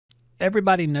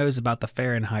Everybody knows about the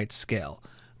Fahrenheit scale,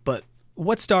 but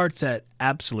what starts at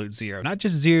absolute zero? Not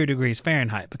just 0 degrees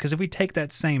Fahrenheit, because if we take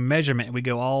that same measurement and we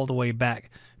go all the way back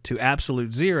to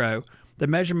absolute zero, the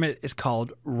measurement is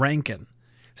called Rankin.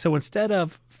 So instead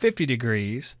of 50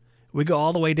 degrees, we go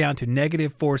all the way down to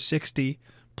negative 460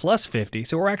 plus 50,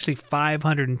 so we're actually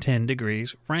 510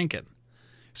 degrees Rankin.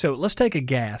 So let's take a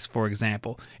gas, for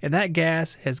example, and that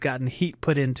gas has gotten heat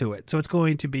put into it, so it's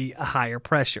going to be a higher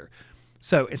pressure.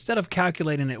 So instead of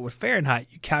calculating it with Fahrenheit,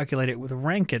 you calculate it with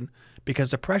Rankin because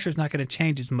the pressure is not going to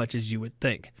change as much as you would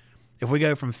think. If we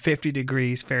go from 50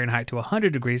 degrees Fahrenheit to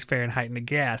 100 degrees Fahrenheit in a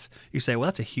gas, you say, well,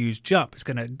 that's a huge jump. It's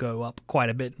going to go up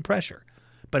quite a bit in pressure.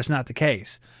 But it's not the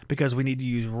case because we need to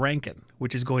use Rankin,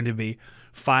 which is going to be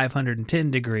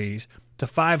 510 degrees to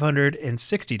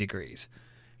 560 degrees.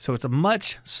 So it's a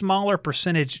much smaller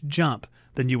percentage jump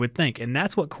than you would think, and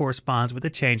that's what corresponds with the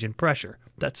change in pressure,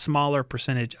 that smaller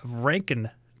percentage of Rankin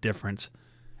difference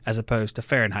as opposed to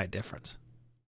Fahrenheit difference.